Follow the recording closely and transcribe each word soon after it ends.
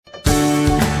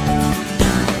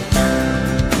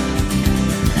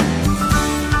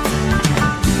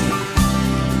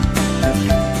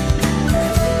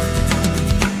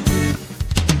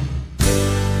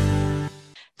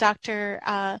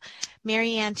Dr.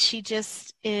 Marianne, she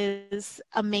just is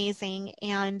amazing,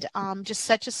 and just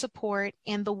such a support.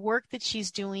 And the work that she's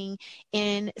doing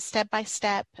in Step by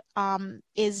Step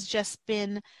is just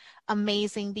been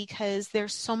amazing, because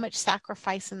there's so much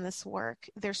sacrifice in this work.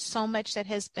 There's so much that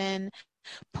has been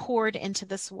poured into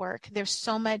this work. There's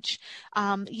so much,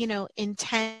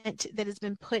 intent that has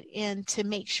been put in to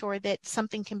make sure that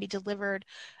something can be delivered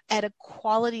at a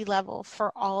quality level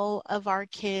for all of our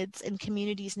kids and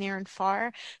communities near and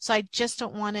far. So I just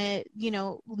don't want to,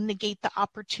 negate the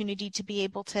opportunity to be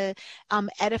able to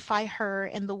edify her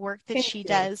in the work that she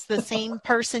does. The same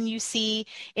person you see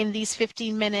in these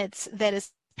 15 minutes that is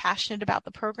passionate about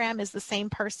the program is the same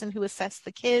person who assesses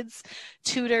the kids,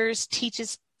 tutors,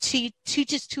 teaches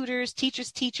tutors,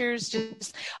 teachers,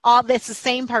 just all. That's the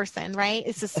same person, right?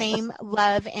 It's the same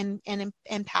love and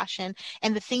passion.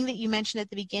 And the thing that you mentioned at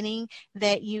the beginning,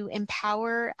 that you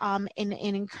empower and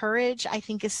encourage, I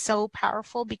think is so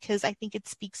powerful, because I think it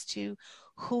speaks to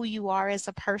who you are as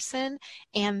a person,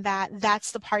 and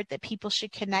that's the part that people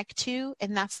should connect to,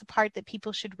 and that's the part that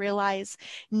people should realize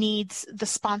needs the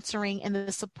sponsoring and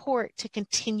the support to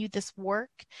continue this work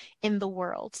in the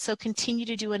world. So continue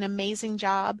to do an amazing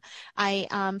job. I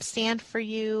stand for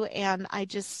you, and I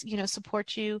just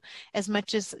support you as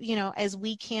much as as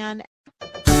we can.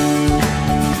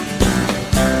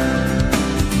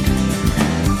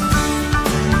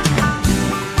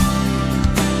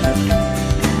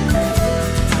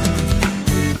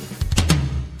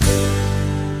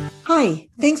 Hi,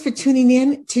 thanks for tuning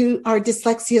in to our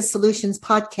Dyslexia Solutions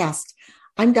podcast.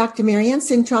 I'm Dr. Marianne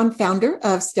Cintron, founder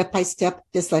of Step by Step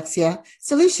Dyslexia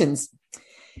Solutions.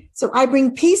 So I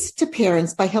bring peace to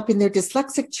parents by helping their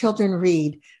dyslexic children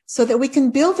read so that we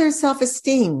can build their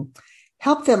self-esteem,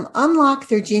 help them unlock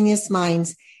their genius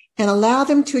minds, and allow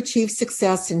them to achieve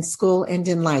success in school and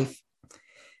in life.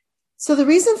 So the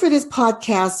reason for this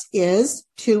podcast is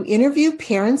to interview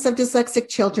parents of dyslexic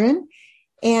children,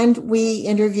 and we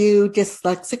interview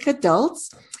dyslexic adults,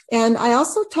 and I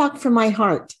also talk from my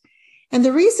heart. And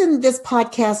the reason this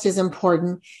podcast is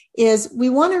important is we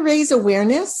want to raise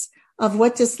awareness of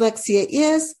what dyslexia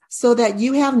is so that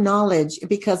you have knowledge,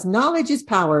 because knowledge is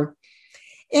power.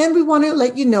 And we want to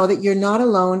let you know that you're not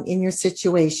alone in your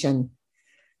situation.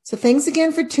 So thanks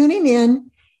again for tuning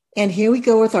in. And here we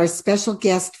go with our special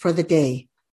guest for the day.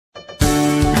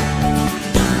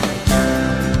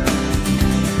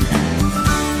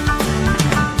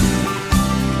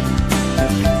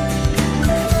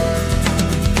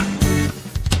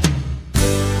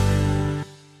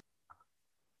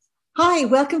 Hi,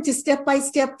 welcome to Step by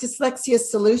Step Dyslexia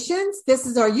Solutions. This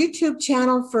is our YouTube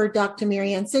channel for Dr.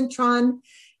 Marianne Cintron.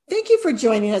 Thank you for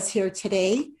joining us here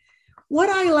today. What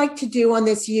I like to do on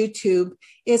this YouTube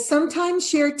is sometimes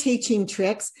share teaching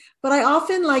tricks, but I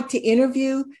often like to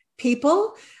interview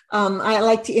people. I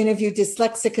like to interview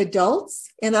dyslexic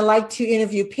adults, and I like to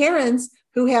interview parents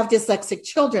who have dyslexic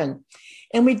children.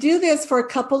 And we do this for a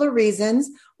couple of reasons.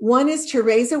 One is to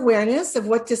raise awareness of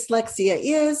what dyslexia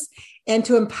is, and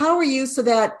to empower you so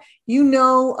that you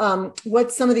know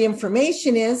what some of the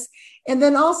information is. And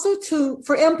then also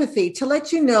for empathy, to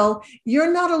let you know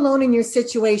you're not alone in your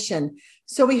situation.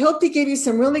 So we hope to give you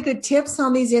some really good tips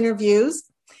on these interviews.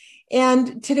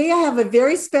 And today I have a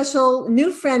very special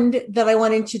new friend that I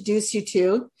want to introduce you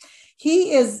to.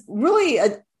 He is really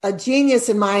a genius,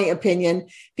 in my opinion,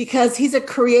 because he's a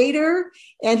creator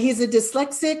and he's a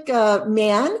dyslexic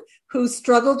man who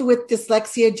struggled with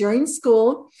dyslexia during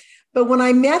school. But when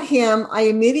I met him, I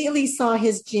immediately saw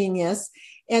his genius.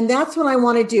 And that's what I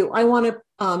want to do. I want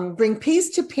to bring peace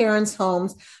to parents'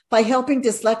 homes by helping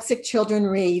dyslexic children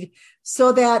read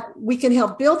so that we can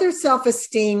help build their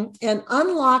self-esteem and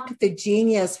unlock the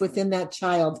genius within that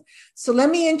child. So let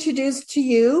me introduce to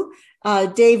you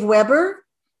Dave Weber.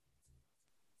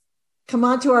 Come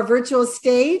on to our virtual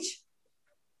stage.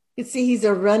 You can see he's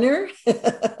a runner.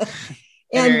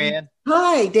 And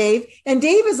hi, Dave. And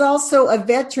Dave is also a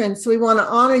veteran, so we want to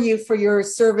honor you for your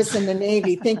service in the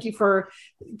Navy. Thank you for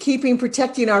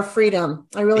protecting our freedom.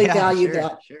 I really value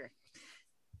that. Sure.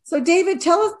 So, David,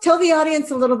 tell the audience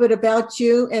a little bit about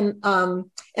you, and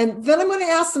then I'm going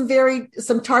to ask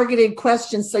some targeted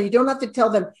questions, so you don't have to tell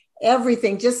them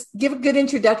everything. Just give a good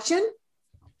introduction.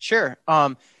 Sure.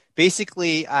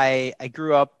 Basically, I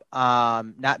grew up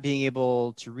not being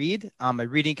able to read. My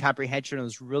reading comprehension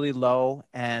was really low,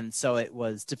 and so it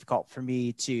was difficult for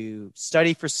me to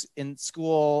study in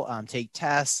school, take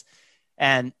tests.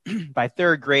 And by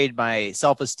third grade, my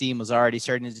self-esteem was already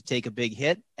starting to take a big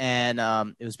hit, and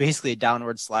it was basically a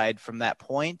downward slide from that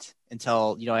point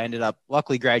until I ended up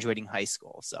luckily graduating high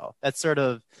school. So that's sort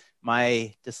of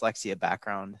my dyslexia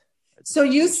background. So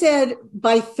you said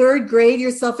by third grade,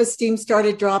 your self-esteem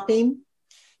started dropping?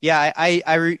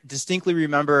 Yeah, distinctly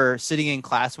remember sitting in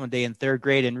class one day in third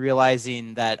grade and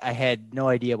realizing that I had no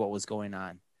idea what was going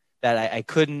on, that I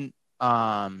couldn't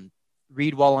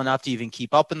read well enough to even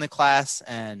keep up in the class.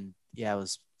 And yeah, it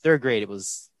was third grade. It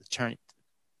was the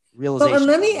realization. Well, and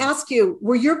let me ask you,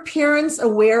 were your parents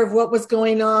aware of what was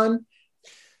going on?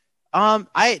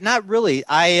 Not really.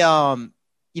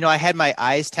 I had my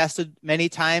eyes tested many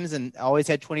times and always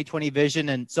had 20/20 vision.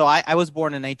 And so I was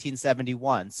born in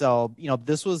 1971. So,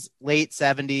 this was late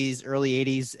 70s, early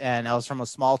 80s. And I was from a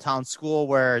small town school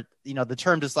where, the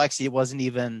term dyslexia wasn't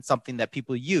even something that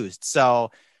people used.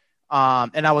 So,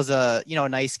 and I was a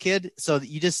nice kid. So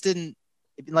you just didn't,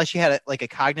 unless you had a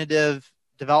cognitive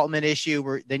development issue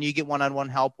where then you get one-on-one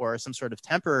help, or some sort of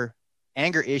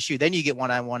anger issue, then you get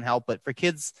one-on-one help. But for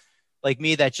kids like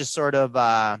me that just sort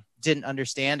of didn't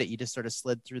understand it, you just sort of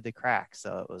slid through the cracks.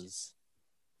 So it was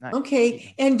not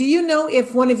okay. And do you know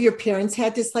if one of your parents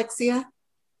had dyslexia?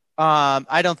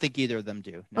 I don't think either of them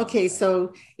do. No. Okay,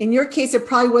 so in your case, it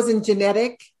probably wasn't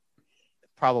genetic.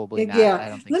 Probably not. Yeah. I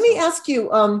don't think Let me ask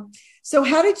you, so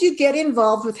how did you get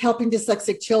involved with helping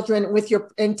dyslexic children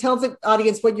and tell the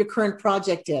audience what your current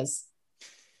project is?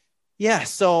 Yeah.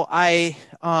 So after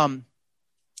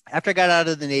I got out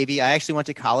of the Navy, I actually went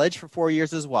to college for 4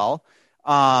 years as well.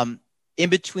 In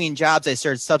between jobs, I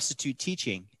started substitute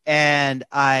teaching, and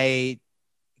I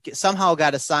somehow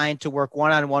got assigned to work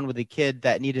one-on-one with a kid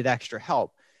that needed extra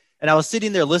help. And I was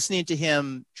sitting there listening to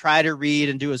him try to read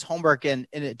and do his homework. And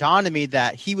it dawned on me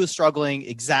that he was struggling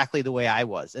exactly the way I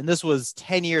was. And this was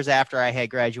 10 years after I had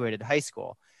graduated high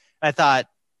school. And I thought,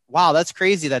 wow, that's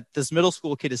crazy that this middle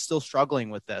school kid is still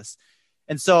struggling with this.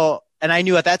 And I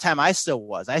knew at that time I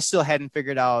still hadn't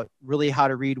figured out really how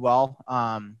to read well.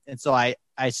 And so I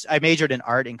majored in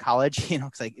art in college,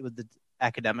 because the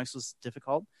academics was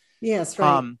difficult. Yes,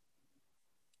 right.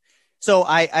 So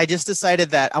I just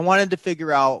decided that I wanted to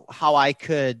figure out how I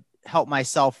could help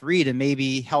myself read and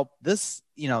maybe help this,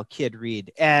 kid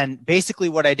read. And basically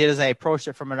what I did is I approached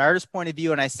it from an artist's point of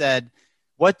view, and I said,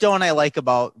 what don't I like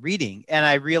about reading? And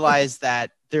I realized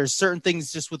that there's certain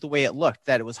things just with the way it looked,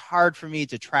 that it was hard for me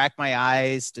to track my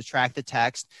eyes, to track the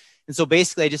text. And so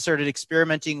basically I just started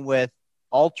experimenting with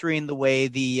altering the way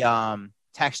the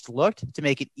text looked to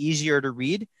make it easier to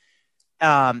read.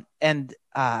 And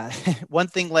one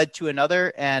thing led to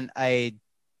another, and I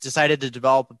decided to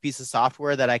develop a piece of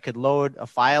software that I could load a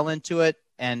file into it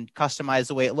and customize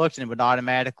the way it looked, and it would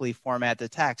automatically format the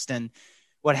text. And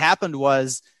what happened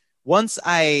was, once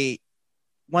I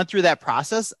went through that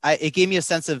process, it gave me a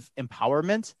sense of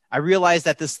empowerment. I realized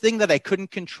that this thing that I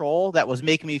couldn't control, that was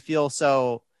making me feel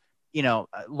so,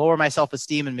 lower my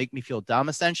self-esteem and make me feel dumb,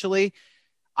 essentially,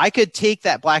 I could take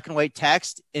that black and white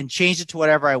text and change it to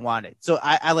whatever I wanted. So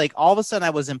I all of a sudden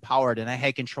I was empowered and I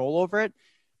had control over it.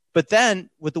 But then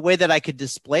with the way that I could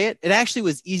display it, it actually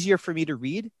was easier for me to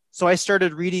read. So I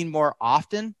started reading more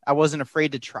often. I wasn't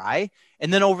afraid to try.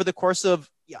 And then over the course of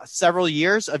several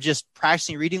years of just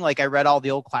practicing reading, I read all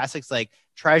the old classics like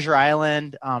Treasure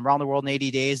Island, Around the World in 80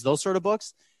 Days, those sort of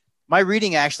books. My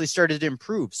reading actually started to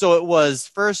improve. So it was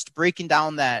first breaking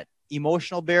down that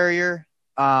emotional barrier,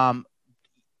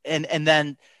 and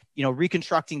then,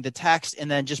 reconstructing the text,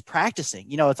 and then just practicing.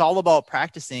 It's all about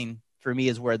practicing for me,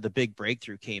 is where the big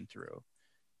breakthrough came through.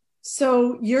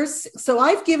 So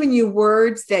I've given you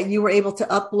words that you were able to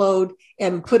upload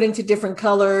and put into different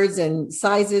colors and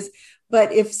sizes.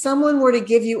 But if someone were to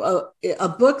give you a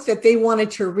book that they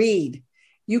wanted to read,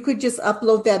 you could just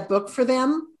upload that book for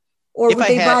them, or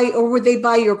would they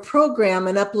buy your program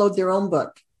and upload their own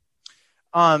book?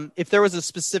 If there was a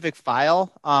specific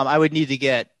file, I would need to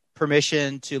get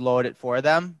permission to load it for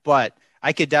them, but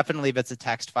I could definitely, if it's a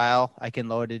text file, I can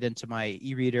load it into my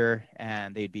e-reader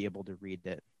and they'd be able to read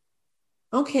it.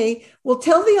 Okay. Well,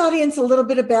 tell the audience a little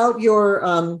bit about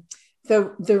your,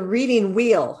 the reading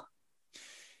wheel.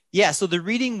 Yeah. So the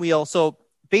reading wheel. So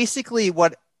basically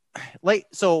when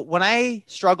I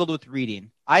struggled with reading,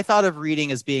 I thought of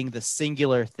reading as being the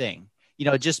singular thing,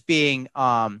 just being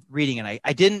reading. And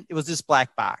I didn't, it was this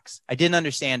black box. I didn't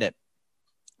understand it.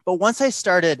 But once I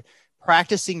started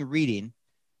practicing reading,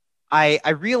 I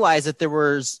realized that there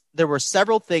were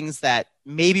several things that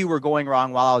maybe were going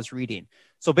wrong while I was reading.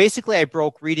 So basically I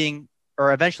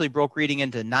eventually broke reading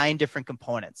into 9 different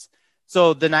components.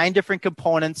 So the 9 different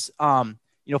components,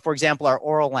 for example, our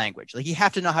oral language. You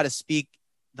have to know how to speak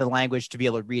the language to be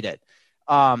able to read it.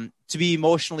 To be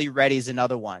emotionally ready is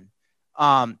another one.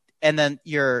 And then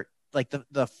your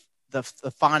the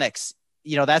phonics,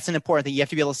 that's an important thing. You have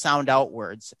to be able to sound out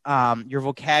words. Your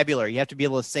vocabulary, you have to be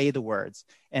able to say the words,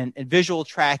 and visual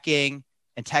tracking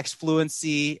and text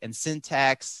fluency and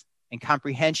syntax and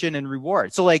comprehension and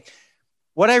reward. So like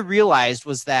what I realized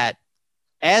was that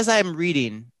as I'm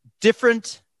reading,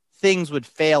 different things would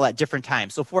fail at different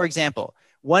times. So for example,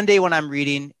 one day when I'm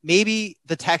reading, maybe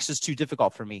the text is too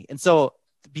difficult for me. And so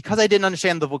because I didn't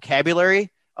understand the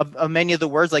vocabulary of many of the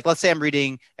words, like let's say I'm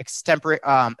reading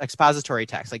expository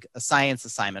text, like a science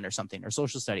assignment or something, or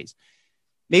social studies.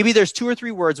 Maybe there's 2 or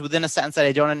 3 words within a sentence that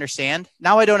I don't understand.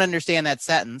 Now I don't understand that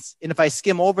sentence. And if I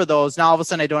skim over those, now all of a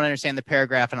sudden I don't understand the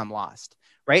paragraph and I'm lost,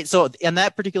 right? So in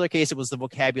that particular case, it was the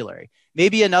vocabulary.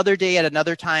 Maybe another day at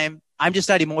another time, I'm just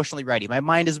not emotionally ready. My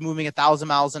mind is moving 1,000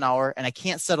 miles an hour and I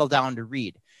can't settle down to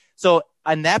read. So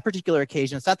on that particular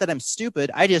occasion, it's not that I'm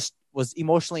stupid. I just was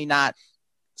emotionally not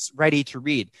ready to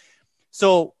read.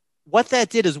 So what that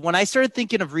did is when I started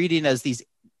thinking of reading as these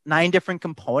 9 different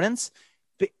components,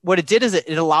 what it did is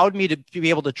it allowed me to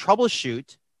be able to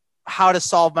troubleshoot how to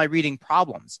solve my reading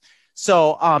problems.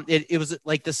 So it was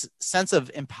like this sense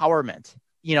of empowerment,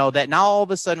 that now all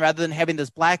of a sudden, rather than having this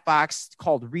black box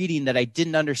called reading that I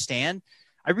didn't understand,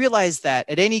 I realized that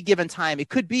at any given time, it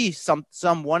could be some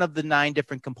one of the 9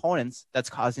 different components that's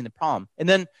causing the problem. And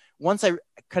then once I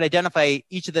could identify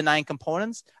each of the 9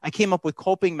 components, I came up with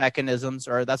coping mechanisms,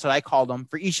 or that's what I called them,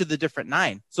 for each of the different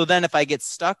 9. So then if I get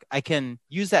stuck, I can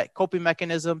use that coping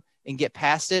mechanism and get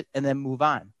past it and then move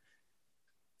on.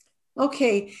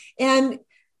 Okay. And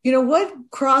what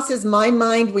crosses my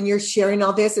mind when you're sharing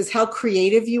all this is how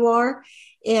creative you are.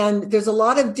 And there's a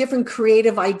lot of different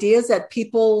creative ideas that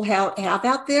people have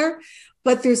out there,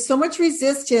 but there's so much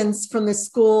resistance from the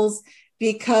schools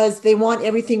because they want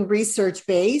everything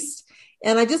research-based.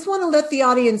 And I just want to let the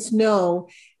audience know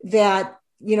that,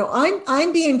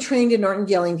 I'm being trained in Norton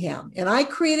Gillingham, and I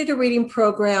created a reading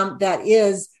program that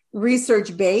is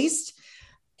research-based.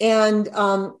 And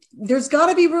there's got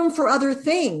to be room for other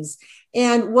things.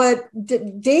 And what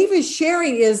Dave is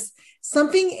sharing is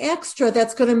something extra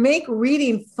that's going to make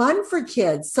reading fun for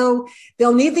kids. So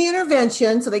they'll need the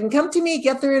intervention, so they can come to me,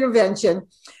 get their intervention,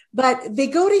 but they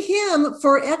go to him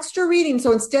for extra reading.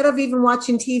 So instead of even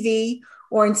watching TV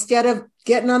or instead of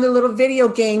getting on their little video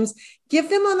games, give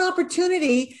them an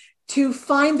opportunity to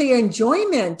find the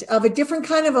enjoyment of a different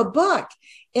kind of a book.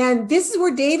 And this is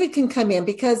where David can come in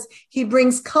because he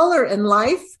brings color and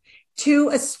life to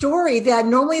a story that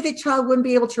normally the child wouldn't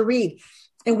be able to read.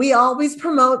 And we always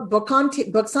promote books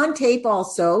on tape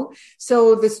also.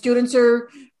 So the students are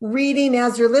reading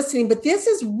as they're listening, but this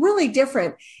is really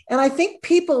different. And I think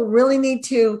people really need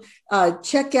to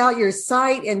check out your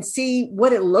site and see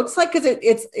what it looks like, because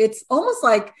it's almost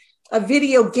like a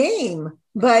video game,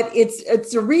 but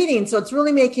it's a reading. So it's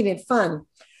really making it fun.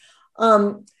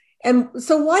 And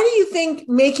so why do you think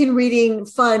making reading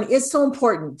fun is so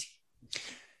important?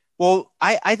 Well,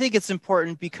 I think it's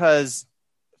important because,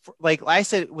 like I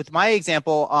said, with my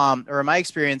example, or my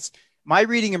experience, my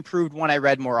reading improved when I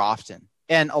read more often.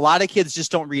 And a lot of kids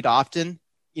just don't read often.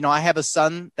 I have a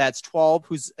son that's 12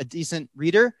 who's a decent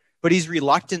reader, but he's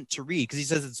reluctant to read because he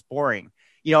says it's boring.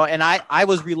 And I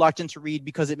was reluctant to read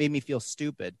because it made me feel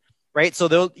stupid, right? So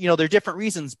there are different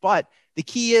reasons, but the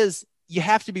key is you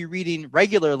have to be reading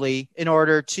regularly in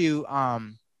order to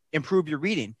improve your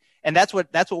reading. And that's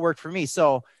what worked for me.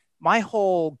 So my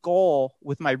whole goal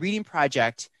with my reading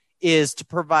project is to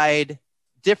provide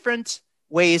different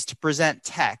ways to present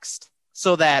text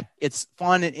so that it's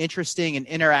fun and interesting and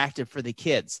interactive for the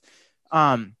kids,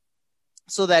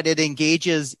 so that it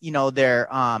engages,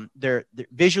 they're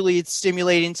visually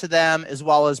stimulating to them, as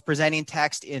well as presenting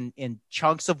text in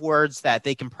chunks of words that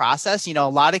they can process. A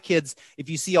lot of kids, if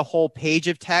you see a whole page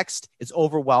of text, it's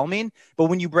overwhelming. But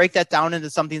when you break that down into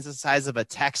something the size of a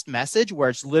text message, where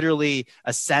it's literally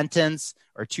a sentence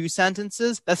or 2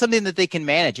 sentences, that's something that they can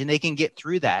manage and they can get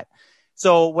through that.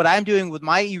 So what I'm doing with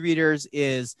my e-readers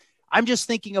is I'm just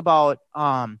thinking about,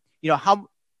 how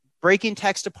breaking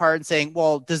text apart and saying,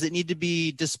 well, does it need to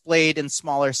be displayed in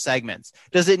smaller segments?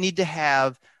 Does it need to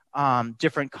have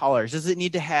different colors? Does it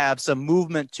need to have some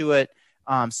movement to it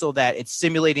so that it's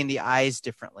stimulating the eyes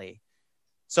differently?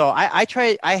 So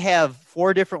I have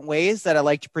 4 different ways that I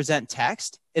like to present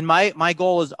text. And my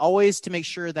goal is always to make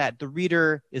sure that the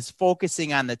reader is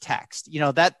focusing on the text.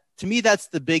 That to me, that's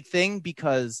the big thing,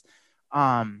 because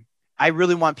I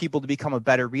really want people to become a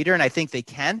better reader, and I think they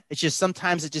can. It's just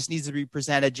sometimes it just needs to be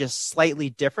presented just slightly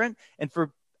different. And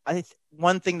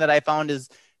one thing that I found is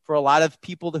for a lot of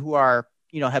people who are,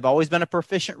 have always been a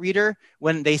proficient reader,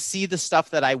 when they see the stuff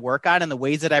that I work on and the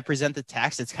ways that I present the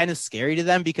text, it's kind of scary to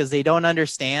them because they don't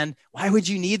understand, why would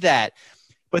you need that?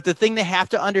 But the thing they have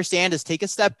to understand is take a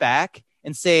step back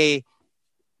and say,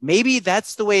 maybe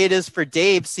that's the way it is for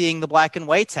Dave seeing the black and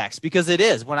white text, because it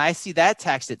is. When I see that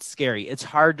text, it's scary. It's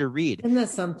hard to read. Isn't that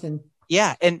something?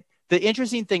 Yeah. And the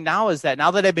interesting thing now is that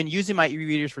now that I've been using my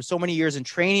e-readers for so many years and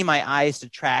training my eyes to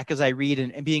track as I read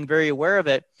and being very aware of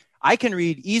it, I can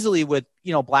read easily with,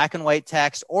 black and white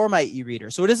text or my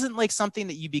e-reader. So it isn't like something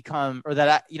that you become, or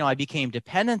that I became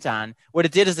dependent on. What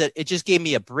it did is that it just gave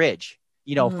me a bridge,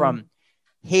 from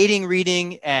hating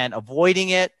reading and avoiding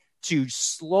it to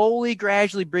slowly,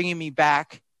 gradually bringing me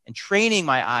back and training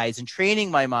my eyes and training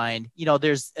my mind.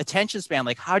 There's attention span.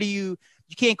 Like, how do you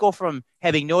can't go from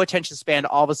having no attention span to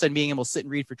all of a sudden being able to sit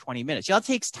and read for 20 minutes. It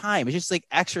takes time. It's just like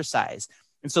exercise.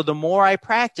 And so the more I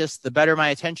practiced, the better my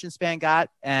attention span got,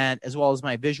 and as well as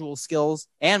my visual skills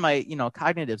and my,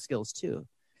 cognitive skills too.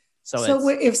 So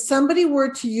if somebody were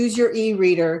to use your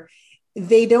e-reader,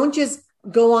 they don't just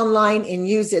go online and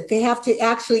use it. They have to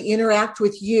actually interact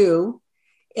with you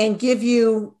and give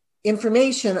you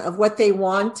information of what they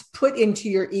want put into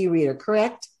your e-reader,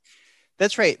 correct?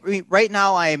 That's right. Right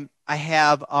now I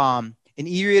have an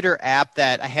e-reader app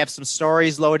that I have some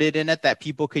stories loaded in it that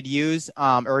people could use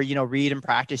or read and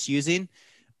practice using.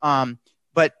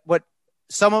 But one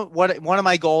of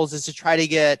my goals is to try to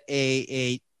get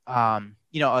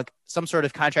some sort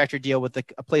of contractor deal with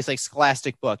a place like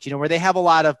Scholastic Books, where they have a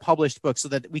lot of published books so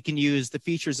that we can use the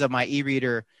features of my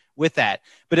e-reader with that.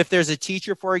 But if there's a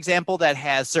teacher, for example, that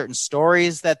has certain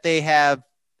stories that they have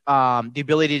the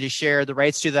ability to share the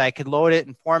rights to, that I could load it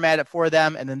and format it for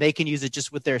them, and then they can use it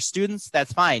just with their students,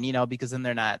 that's fine, because then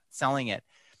they're not selling it.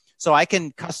 So I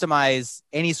can customize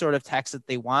any sort of text that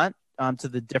they want to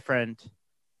the different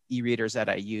e-readers that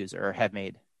I use or have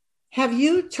made. Have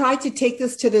you tried to take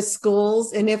this to the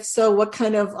schools? And if so, what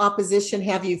kind of opposition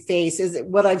have you faced? Is it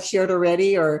what I've shared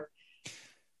already, or?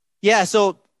 Yeah,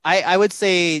 so I would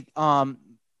say the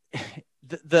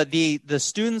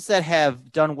students that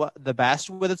have done the best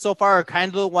with it so far are kind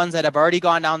of the ones that have already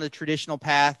gone down the traditional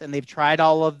path and they've tried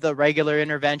all of the regular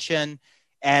intervention,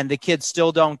 and the kids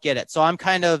still don't get it. So I'm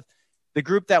kind of the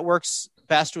group that works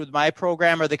best with my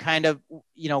program, are the kind of,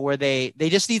 where they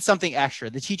just need something extra.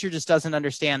 The teacher just doesn't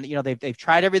understand, they've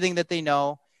tried everything that they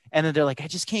know, and then they're like, I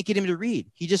just can't get him to read.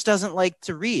 He just doesn't like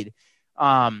to read.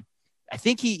 I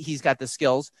think he's got the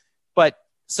skills, but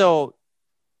so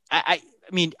I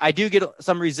do get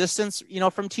some resistance,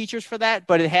 from teachers for that,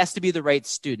 but it has to be the right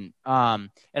student. And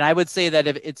I would say that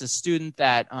if it's a student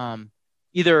that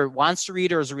either wants to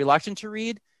read or is reluctant to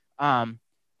read,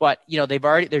 but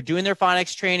they're doing their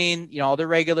phonics training, all their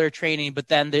regular training, but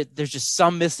then there's just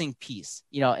some missing piece,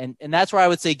 and that's where I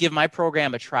would say give my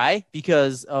program a try,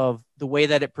 because of the way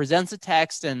that it presents a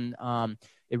text, and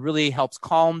it really helps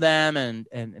calm them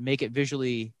and make it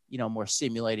visually, more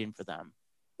stimulating for them.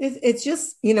 It's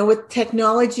just, with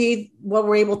technology, what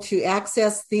we're able to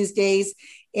access these days,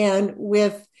 and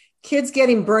with kids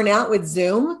getting burnt out with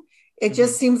Zoom, it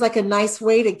just seems like a nice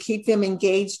way to keep them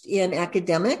engaged in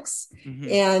academics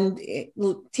and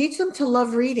teach them to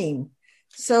love reading.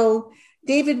 So,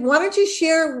 David, why don't you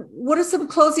share, what are some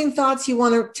closing thoughts you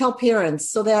want to tell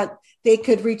parents so that they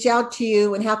could reach out to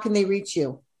you, and how can they reach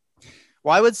you?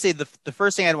 Well, I would say the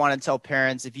first thing I'd want to tell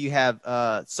parents, if you have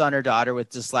a son or daughter with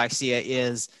dyslexia,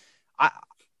 is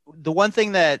the one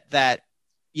thing that the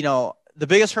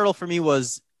biggest hurdle for me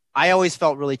was I always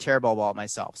felt really terrible about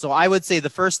myself. So I would say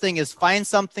the first thing is find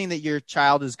something that your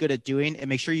child is good at doing and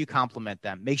make sure you compliment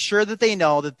them. Make sure that they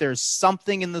know that there's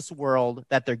something in this world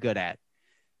that they're good at,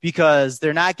 because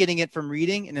they're not getting it from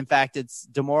reading. And in fact, it's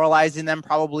demoralizing them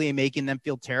probably and making them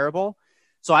feel terrible.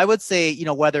 So I would say,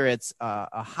 whether it's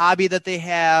a hobby that they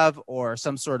have or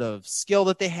some sort of skill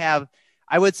that they have,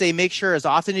 I would say make sure as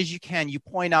often as you can, you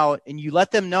point out and you let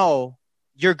them know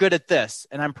you're good at this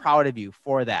and I'm proud of you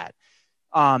for that.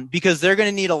 Because they're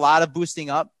going to need a lot of boosting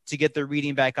up to get their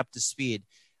reading back up to speed.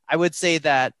 I would say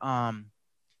that, and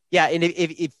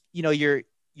if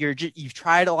you've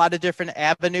tried a lot of different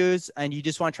avenues and you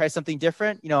just want to try something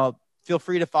different, feel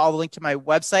free to follow the link to my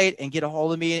website and get a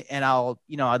hold of me, and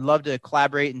I'd love to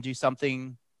collaborate and do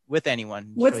something with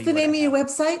anyone. What's the name of your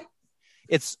website?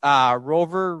 It's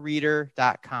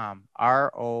rovareader.com,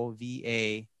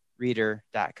 ROVA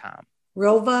reader.com.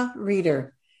 Rova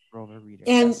Reader. Rova Reader.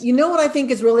 And yes. You know what I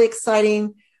think is really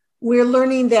exciting? We're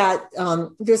learning that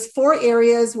there's 4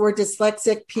 areas where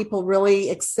dyslexic people really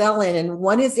excel in, and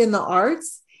one is in the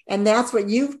arts, and that's what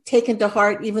you've taken to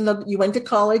heart. Even though you went to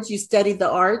college, you studied the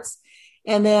arts.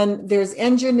 And then there's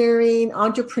engineering,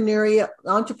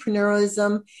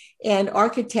 entrepreneurialism, and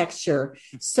architecture.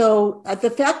 So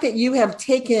the fact that you have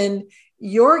taken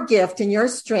your gift and your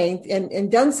strength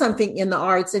and done something in the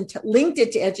arts and linked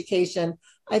it to education.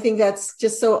 I think that's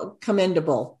just so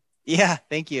commendable. Yeah,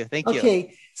 thank you. Thank you.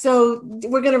 Okay, so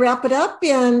we're going to wrap it up.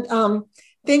 And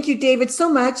thank you, David,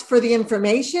 so much for the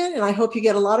information. And I hope you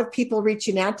get a lot of people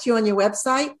reaching out to you on your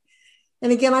website.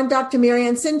 And again, I'm Dr.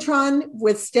 Marianne Cintron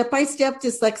with Step by Step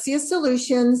Dyslexia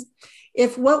Solutions.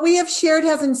 If what we have shared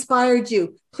has inspired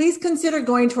you, please consider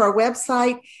going to our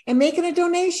website and making a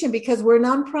donation, because we're a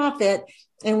nonprofit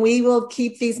and we will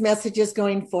keep these messages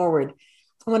going forward.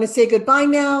 I want to say goodbye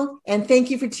now and thank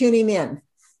you for tuning in.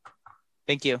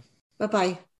 Thank you.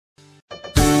 Bye-bye.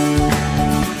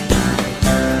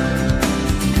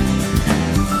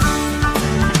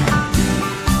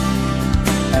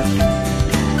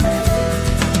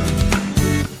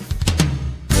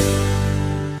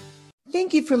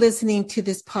 Thank you for listening to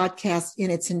this podcast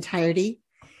in its entirety.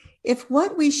 If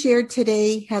what we shared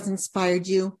today has inspired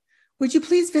you, would you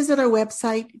please visit our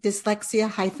website,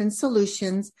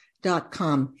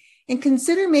 dyslexia-solutions.com, and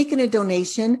consider making a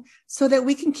donation so that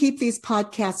we can keep these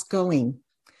podcasts going.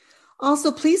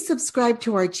 Also, please subscribe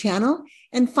to our channel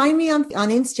and find me on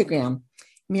Instagram,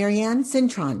 Marianne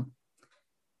Cintron.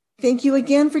 Thank you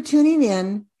again for tuning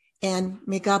in, and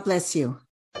may God bless you.